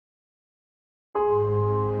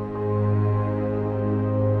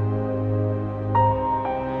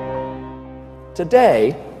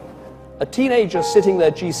Today, a teenager sitting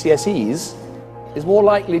their GCSEs is more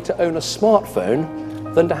likely to own a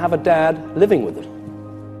smartphone than to have a dad living with them.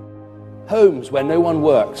 Homes where no one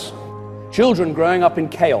works, children growing up in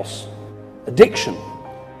chaos, addiction,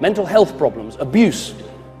 mental health problems, abuse,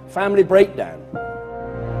 family breakdown.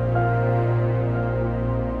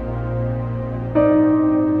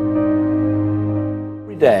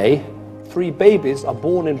 Every day, 3 babies are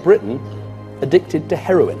born in Britain addicted to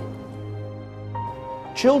heroin.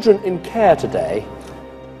 Children in care today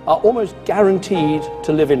are almost guaranteed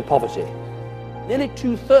to live in poverty. Nearly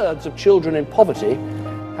 2/3 of children in poverty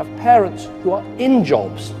have parents who are in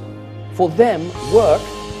jobs. For them, work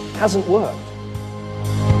hasn't worked.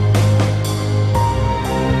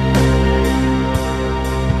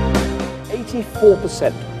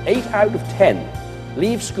 %, 8 out of 10,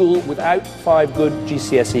 leave school without 5 good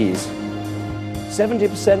GCSEs.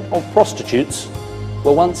 70% of prostitutes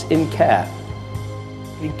were once in care.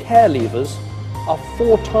 Care leavers are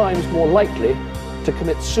 4 times more likely to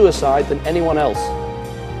commit suicide than anyone else.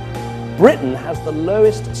 Britain has the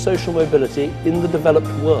lowest social mobility in the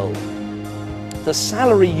developed world. The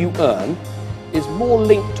salary you earn is more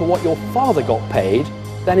linked to what your father got paid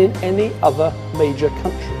than in any other major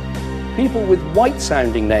country. People with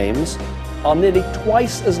white-sounding names are nearly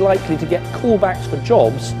twice as likely to get callbacks for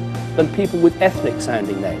jobs than people with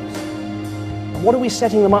ethnic-sounding names. And what are we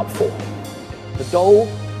setting them up for? The dole,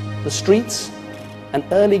 the streets, an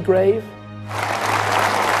early grave?